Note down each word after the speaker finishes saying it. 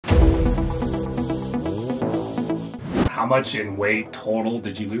How much in weight total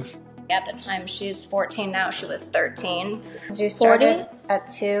did you lose? At the time, she's 14 now, she was 13. You 40? started At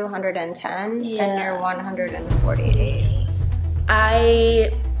 210 Yeah. and you're 148.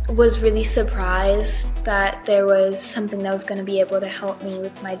 I was really surprised that there was something that was going to be able to help me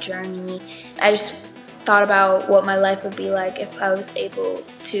with my journey. I just thought about what my life would be like if I was able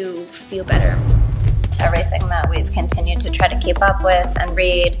to feel better. Everything that we've continued to try to keep up with and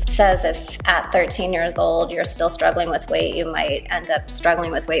read says if at 13 years old you're still struggling with weight, you might end up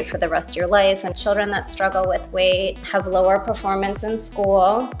struggling with weight for the rest of your life. And children that struggle with weight have lower performance in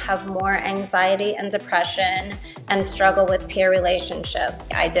school, have more anxiety and depression, and struggle with peer relationships.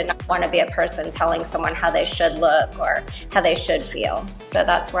 I did not want to be a person telling someone how they should look or how they should feel. So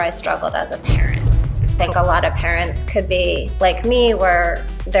that's where I struggled as a parent. I think a lot of parents could be like me, where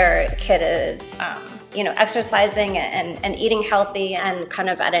their kid is exercising and eating healthy and kind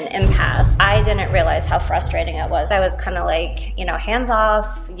of at an impasse. I didn't realize how frustrating it was. I was kind of like, hands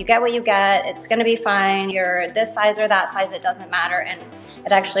off, you get what you get, it's gonna be fine, you're this size or that size, it doesn't matter. And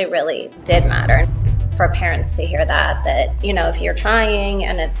it actually really did matter. For parents to hear that if you're trying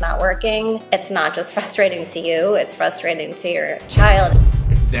and it's not working, it's not just frustrating to you, it's frustrating to your child.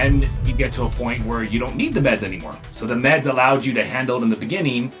 Then you get to a point where you don't need the meds anymore. So the meds allowed you to handle it in the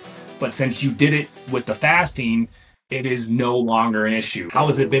beginning, but since you did it with the fasting, it is no longer an issue. How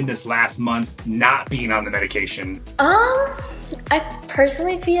has it been this last month not being on the medication? I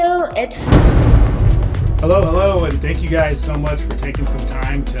personally feel it's... Hello, and thank you guys so much for taking some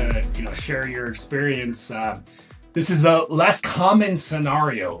time to share your experience. This is a less common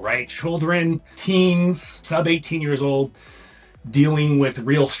scenario, right? Children, teens, sub 18 years old, dealing with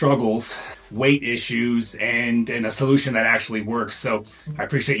real struggles, weight issues, and a solution that actually works. So I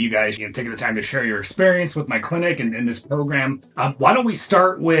appreciate you guys taking the time to share your experience with my clinic and this program. Why don't we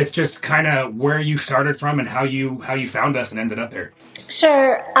start with just kind of where you started from and how you found us and ended up here?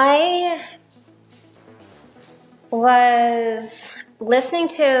 Sure. I was listening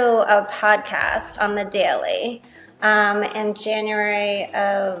to a podcast on the daily in January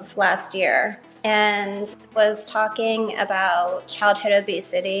of last year, and was talking about childhood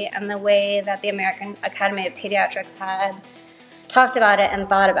obesity and the way that the American Academy of Pediatrics had talked about it and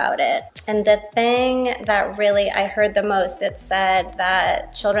thought about it. And the thing that really I heard the most, it said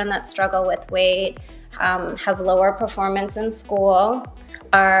that children that struggle with weight have lower performance in school,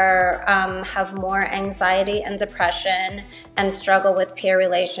 have more anxiety and depression, and struggle with peer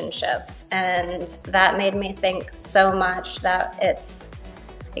relationships. And that made me think so much that it's,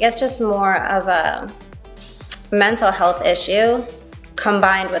 I guess, just more of a mental health issue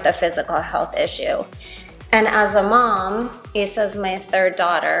combined with a physical health issue. And as a mom, Issa's my third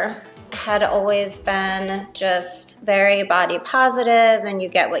daughter, had always been just very body positive, and you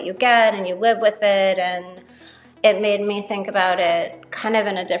get what you get and you live with it. And it made me think about it kind of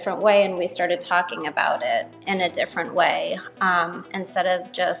in a different way, and we started talking about it in a different way. Instead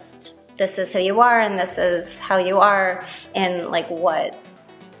of just, this is who you are and this is how you are, and like what,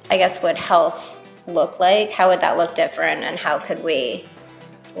 I guess, would health look like? How would that look different? And how could we,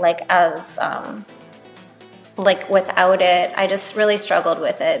 without it, I just really struggled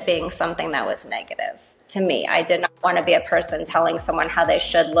with it being something that was negative to me. I did not want to be a person telling someone how they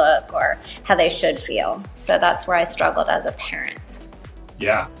should look or how they should feel. So that's where I struggled as a parent.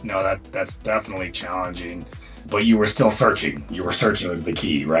 Yeah, no, that's definitely challenging. But you were still searching. You were searching was the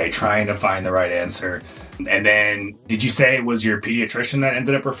key, right? Trying to find the right answer. And then, did you say it was your pediatrician that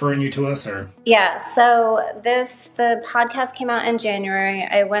ended up referring you to us, or? Yeah, so the podcast came out in January.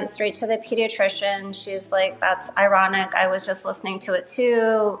 I went straight to the pediatrician. She's like, that's ironic. I was just listening to it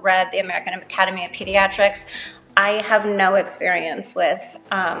too, read the American Academy of Pediatrics. I have no experience with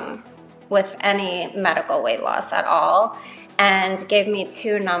any medical weight loss at all, and gave me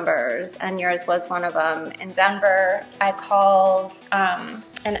two numbers, and yours was one of them. In Denver, I called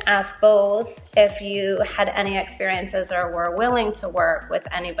and asked both if you had any experiences or were willing to work with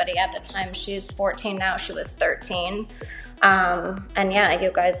anybody. At the time, she's 14 now, she was 13. And yeah,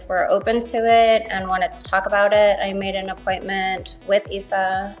 you guys were open to it and wanted to talk about it. I made an appointment with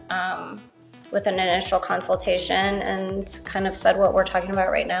Issa with an initial consultation and kind of said what we're talking about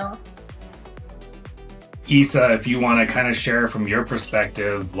right now. Issa, if you want to kind of share from your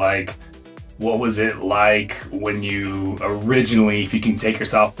perspective, like, what was it like when you originally, if you can take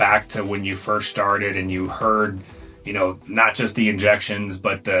yourself back to when you first started and you heard, not just the injections,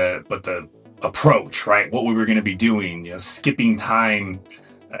 but the approach, right? What we were going to be doing, skipping time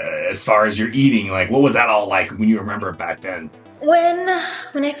as far as your eating, like, what was that all like when you remember it back then? When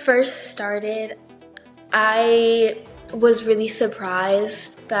I first started, I was really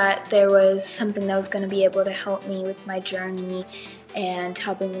surprised that there was something that was going to be able to help me with my journey and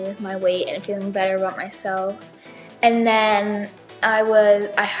helping me with my weight and feeling better about myself. And then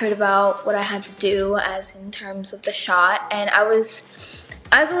I heard about what I had to do as in terms of the shot, and I was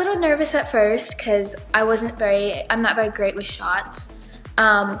a little nervous at first because I'm not very great with shots.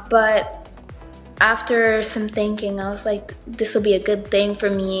 But after some thinking, I was like, this will be a good thing for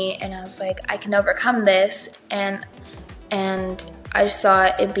me, and I was like, I can overcome this, and I just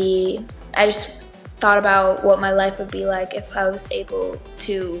thought about what my life would be like if I was able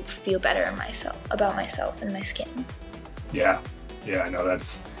to feel better about myself and my skin. Yeah, I know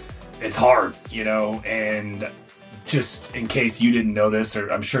it's hard, and just in case you didn't know this,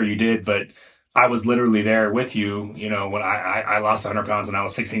 or I'm sure you did, but I was literally there with you, when I lost 100 pounds when I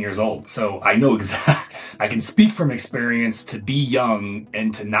was 16 years old. So I know I can speak from experience to be young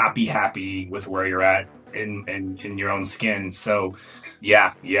and to not be happy with where you're at in your own skin. So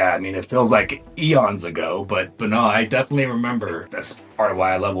yeah. I mean, it feels like eons ago, but no, I definitely remember. That's part of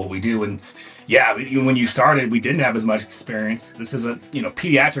why I love what we do. And yeah, when you started, we didn't have as much experience. This is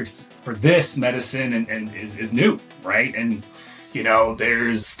pediatrics for this medicine and is new, right? And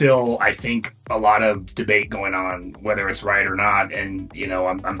there's still, I think, a lot of debate going on whether it's right or not. And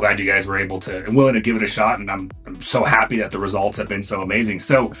I'm glad you guys were able to and willing to give it a shot. And I'm so happy that the results have been so amazing.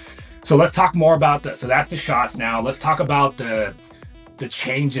 So let's talk more about that. So that's the shots now. Let's talk about the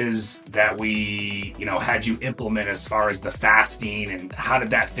changes that we had you implement as far as the fasting, and how did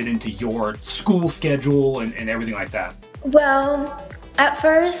that fit into your school schedule and everything like that? Well, at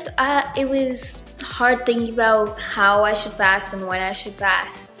first it was hard thinking about how I should fast and when I should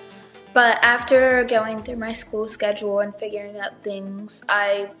fast, but after going through my school schedule and figuring out things,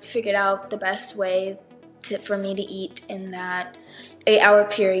 I figured out the best way for me to eat in that 8-hour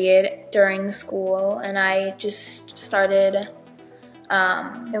period during school, and I just started.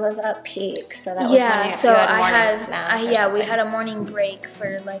 It was at peak, so that was when you had morning snack. We had a morning break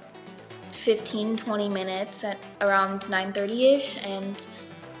for like 15-20 minutes at around 9:30ish, and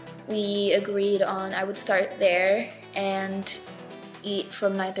we agreed on I would start there and eat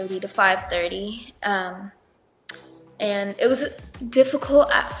from 9:30 to 5:30. And it was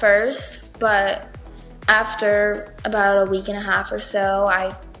difficult at first, but after about a week and a half or so,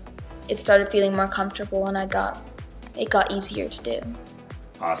 it started feeling more comfortable, and it got easier to do.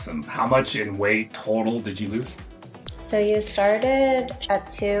 Awesome. How much in weight total did you lose? So you started at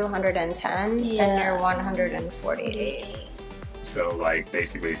 210 and you're 148. So like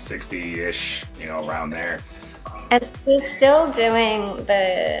basically 60-ish, around there. And we're still doing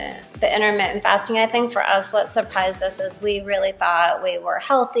the intermittent fasting. I think for us, what surprised us is we really thought we were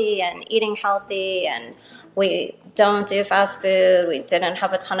healthy and eating healthy, and we don't do fast food. We didn't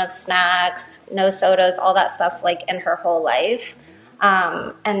have a ton of snacks, no sodas, all that stuff like in her whole life.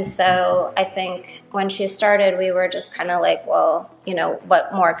 And so I think when she started, we were just kind of like, well,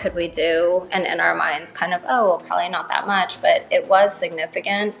 what more could we do? And in our minds kind of, well, probably not that much, but it was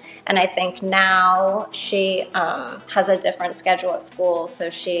significant. And I think now she has a different schedule at school.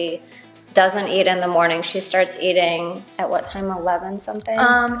 So she doesn't eat in the morning. She starts eating at what time, 11 something?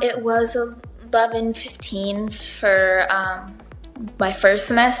 It was 11:15 for my first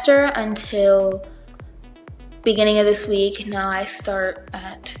semester until beginning of this week. Now I start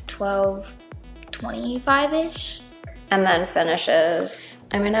at 12:25ish. And then finishes,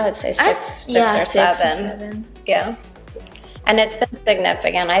 I would say six or seven. Yeah. And it's been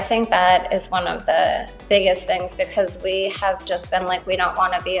significant. I think that is one of the biggest things, because we have just been like, we don't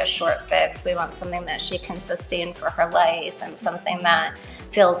want to be a short fix. We want something that she can sustain for her life, and something that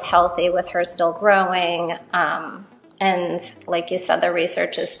feels healthy with her still growing. And like you said, the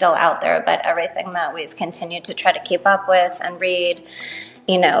research is still out there, but everything that we've continued to try to keep up with and read,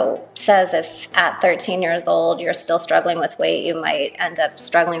 says if at 13 years old you're still struggling with weight, you might end up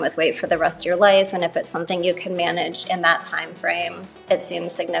struggling with weight for the rest of your life. And if it's something you can manage in that time frame, it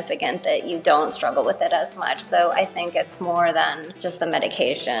seems significant that you don't struggle with it as much. So I think it's more than just the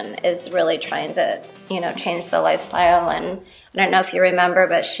medication, is really trying to, change the lifestyle. And I don't know if you remember,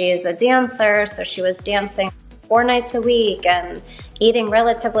 but she's a dancer, so she was dancing 4 nights a week and eating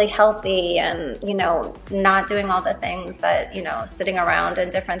relatively healthy and, not doing all the things that, sitting around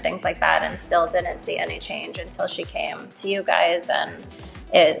and different things like that, and still didn't see any change until she came to you guys. And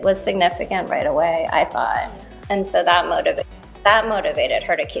it was significant right away, I thought. And so that motivated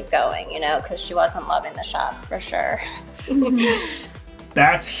her to keep going, because she wasn't loving the shots for sure.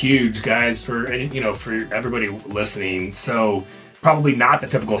 That's huge, guys, for everybody listening. So probably not the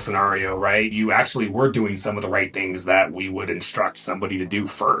typical scenario, right? You actually were doing some of the right things that we would instruct somebody to do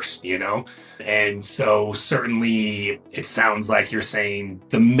first, you know? And so certainly it sounds like you're saying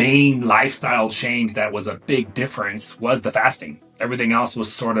the main lifestyle change that was a big difference was the fasting. Everything else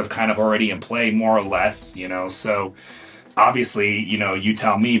was sort of kind of already in play, more or less, you know? So obviously, you know, you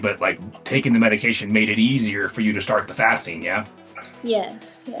tell me, but like taking the medication made it easier for you to start the fasting, yeah?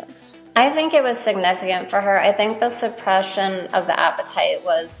 Yes, yes. I think it was significant for her. I think the suppression of the appetite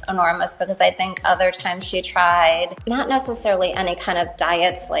was enormous because I think other times she tried, not necessarily any kind of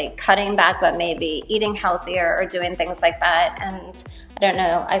diets like cutting back, but maybe eating healthier or doing things like that. And I don't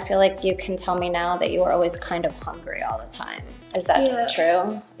know, I feel like you can tell me now that you were always kind of hungry all the time. Is that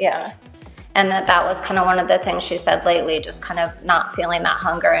true? Yeah. And that was kind of one of the things she said lately, just kind of not feeling that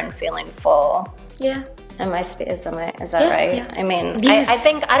hunger and feeling full. Yeah. Is that right? Yeah. I mean, Yes.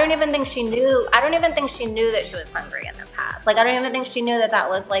 I don't even think she knew that she was hungry in the past. Like, I don't even think she knew that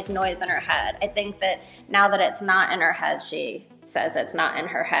was like noise in her head. I think that now that it's not in her head, she says it's not in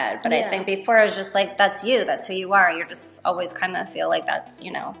her head. But I think before it was just like, that's you, that's who you are. You're just always kind of feel like that's,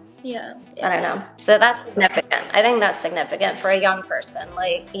 you know. Yeah. Yes. I don't know. So that's significant. I think that's significant for a young person.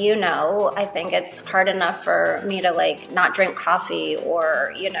 Like, you know, I think it's hard enough for me to like not drink coffee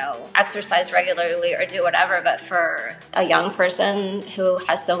or, you know, exercise regularly or do whatever. But for a young person who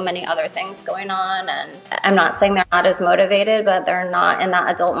has so many other things going on, and I'm not saying they're not as motivated, but they're not in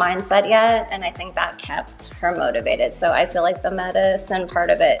that adult mindset yet. And I think that kept her motivated. So I feel like the medicine part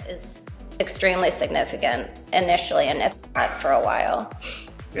of it is extremely significant initially, and if not for a while.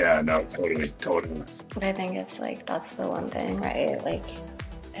 Yeah, no, totally. But I think it's like, that's the one thing, right? Like,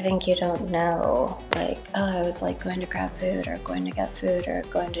 I think you don't know, like, oh, I was like going to grab food or going to get food or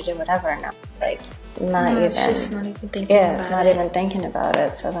going to do whatever. Now, like, It's just not even thinking about it. Yeah, it's not even thinking about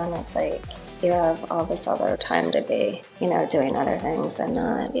it. So then it's like, you have all this other time to be, you know, doing other things and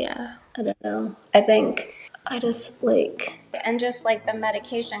not, I don't know. I think I just like, and just like the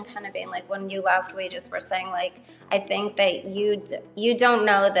medication kind of being like, when you left, we just were saying like, I think that you don't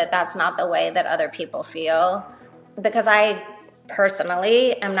know that that's not the way that other people feel, because I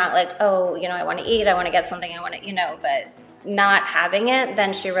personally am not like, oh, you know, I want to eat, I want to get something, I want to, you know, but not having it,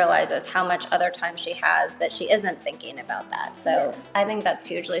 then she realizes how much other time she has that she isn't thinking about that. So I think that's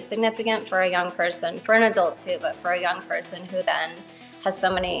hugely significant for a young person, for an adult too, but for a young person who then has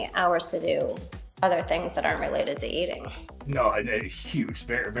so many hours to do other things that aren't related to eating. No, huge,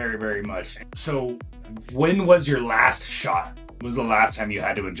 very, very, very much. So when was your last shot? When was the last time you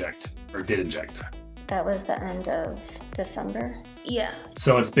had to inject or did inject? That was the end of December. Yeah.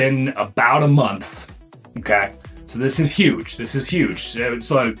 So it's been about a month. Okay. So this is huge.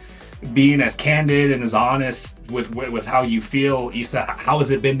 So being as candid and as honest with how you feel, Isa, how has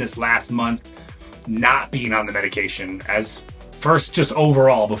it been this last month not being on the medication? As first, just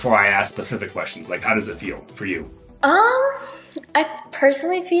overall, before I ask specific questions, like how does it feel for you? I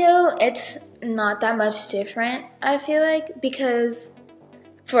personally feel it's not that much different, I feel like, because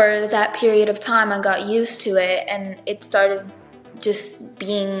for that period of time I got used to it and it started just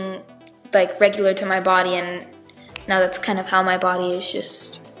being like regular to my body, and now that's kind of how my body is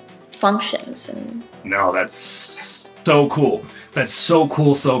just functions. And no, that's so cool. That's so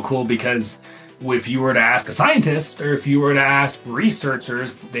cool because if you were to ask a scientist or if you were to ask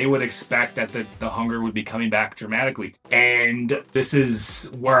researchers, they would expect that the hunger would be coming back dramatically. And this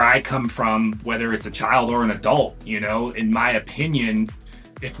is where I come from, whether it's a child or an adult, you know, in my opinion,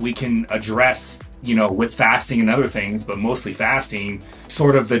 if we can address, you know, with fasting and other things, but mostly fasting,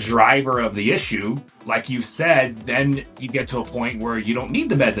 sort of the driver of the issue, like you said, then you get to a point where you don't need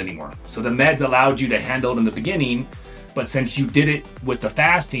the meds anymore. So the meds allowed you to handle it in the beginning, but since you did it with the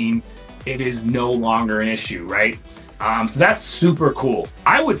fasting, it is no longer an issue, right? So that's super cool.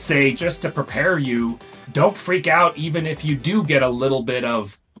 I would say, just to prepare you, don't freak out even if you do get a little bit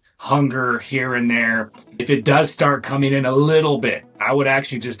of hunger here and there. If it does start coming in a little bit, I would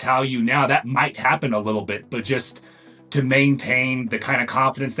actually just tell you now that might happen a little bit, but just to maintain the kind of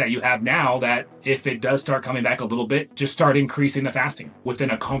confidence that you have now, that if it does start coming back a little bit, just start increasing the fasting within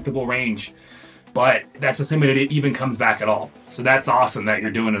a comfortable range. But that's assuming it even comes back at all. So that's awesome that you're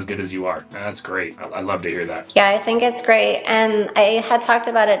doing as good as you are. That's great. I love to hear that. Yeah, I think it's great. And I had talked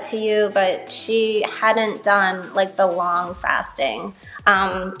about it to you, but she hadn't done like the long fasting.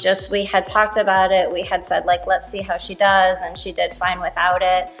 We had talked about it. We had said like, let's see how she does. And she did fine without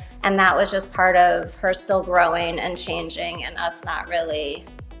it. And that was just part of her still growing and changing and us not really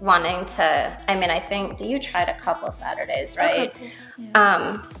wanting to, I mean, I think, you tried a couple Saturdays, right?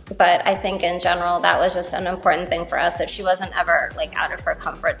 Yes. But I think in general, that was just an important thing for us, that she wasn't ever like out of her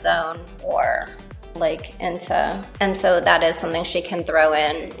comfort zone or like into, and so that is something she can throw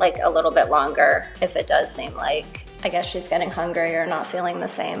in like a little bit longer if it does seem like, I guess, she's getting hungry or not feeling the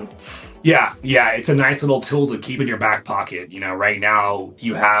same. Yeah, it's a nice little tool to keep in your back pocket. Right now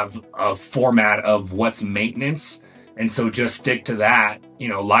you have a format of what's maintenance. And so just stick to that.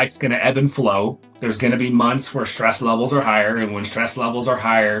 Life's going to ebb and flow. There's going to be months where stress levels are higher. And when stress levels are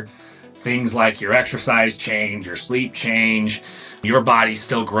higher, things like your exercise change, your sleep change, your body's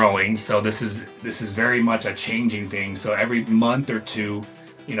still growing. So this is very much a changing thing. So every month or two,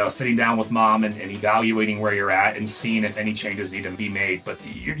 sitting down with mom and evaluating where you're at and seeing if any changes need to be made. But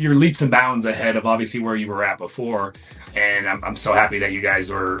you're leaps and bounds ahead of obviously where you were at before. And I'm so happy that you guys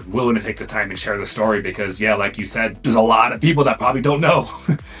are willing to take this time and share the story because, yeah, like you said, there's a lot of people that probably don't know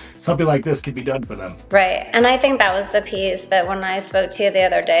something like this could be done for them. Right. And I think that was the piece that when I spoke to you the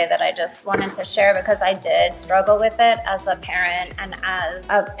other day that I just wanted to share, because I did struggle with it as a parent and as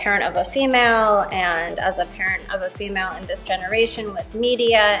a parent of a female and as a parent of a female in this generation with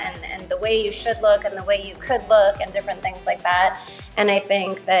media and the way you should look and the way you could look and different things like that. And I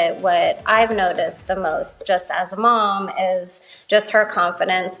think that what I've noticed the most just as a mom is just her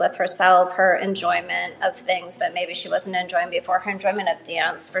confidence with herself, her enjoyment of things that maybe she wasn't enjoying before. Her enjoyment of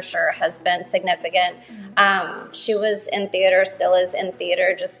dance for sure has been significant. She was in theater, still is in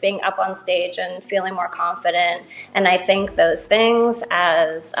theater, just being up on stage and feeling more confident. And I think those things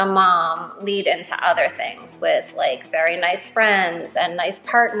as a mom lead into other things with like very nice friends and nice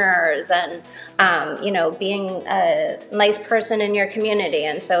partners and, being a nice person in your community.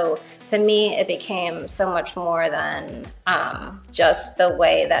 And so to me, it became so much more than just the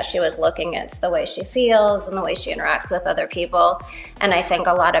way that she was looking. It's the way she feels and the way she interacts with other people. And I think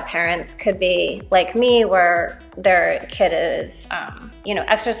a lot of parents could be like me, where their kid is,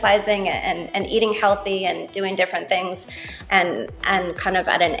 exercising and eating healthy and doing different things and kind of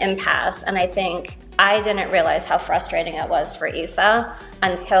at an impasse. And I think I didn't realize how frustrating it was for Isa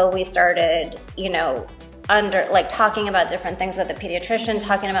until we started, talking about different things with the pediatrician,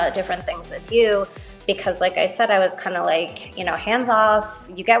 talking about different things with you. Because like I said, I was kind of like, hands off,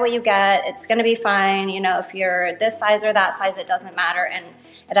 you get what you get, it's going to be fine. If you're this size or that size, it doesn't matter. And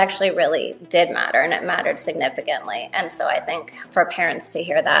it actually really did matter, and it mattered significantly. And so I think for parents to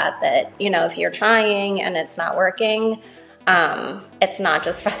hear that, if you're trying and it's not working, it's not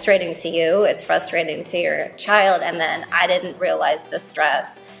just frustrating to you, it's frustrating to your child. And then I didn't realize the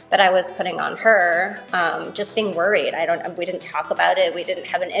stress that I was putting on her, just being worried. We didn't talk about it, we didn't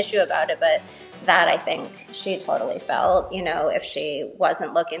have an issue about it, but that I think she totally felt, if she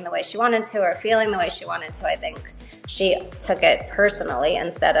wasn't looking the way she wanted to or feeling the way she wanted to, I think she took it personally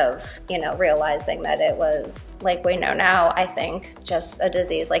instead of, realizing that it was, like we know now, I think just a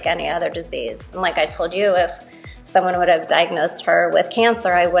disease like any other disease. And like I told you, if someone would have diagnosed her with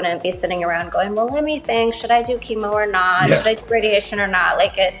cancer, I wouldn't be sitting around going, well, let me think, should I do chemo or not? Yeah. Should I do radiation or not?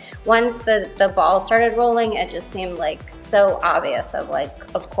 Once the ball started rolling, it just seemed like so obvious of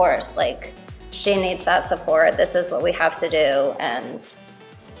of course, she needs that support. This is what we have to do. And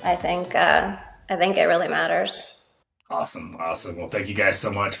I think it really matters. Awesome. Well, thank you guys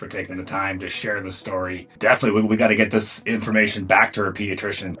so much for taking the time to share the story. Definitely, we got to get this information back to her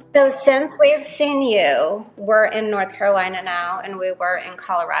pediatrician. So since we've seen you, we're in North Carolina now, and we were in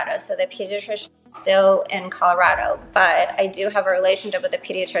Colorado. So the pediatrician is still in Colorado, but I do have a relationship with the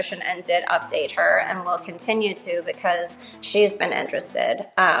pediatrician and did update her and will continue to because she's been interested.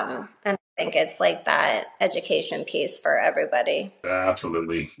 And I think it's like that education piece for everybody.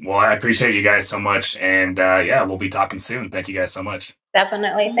 Absolutely. Well, I appreciate you guys so much. And we'll be talking soon. Thank you guys so much.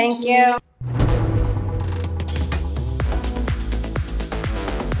 Definitely. Thank you.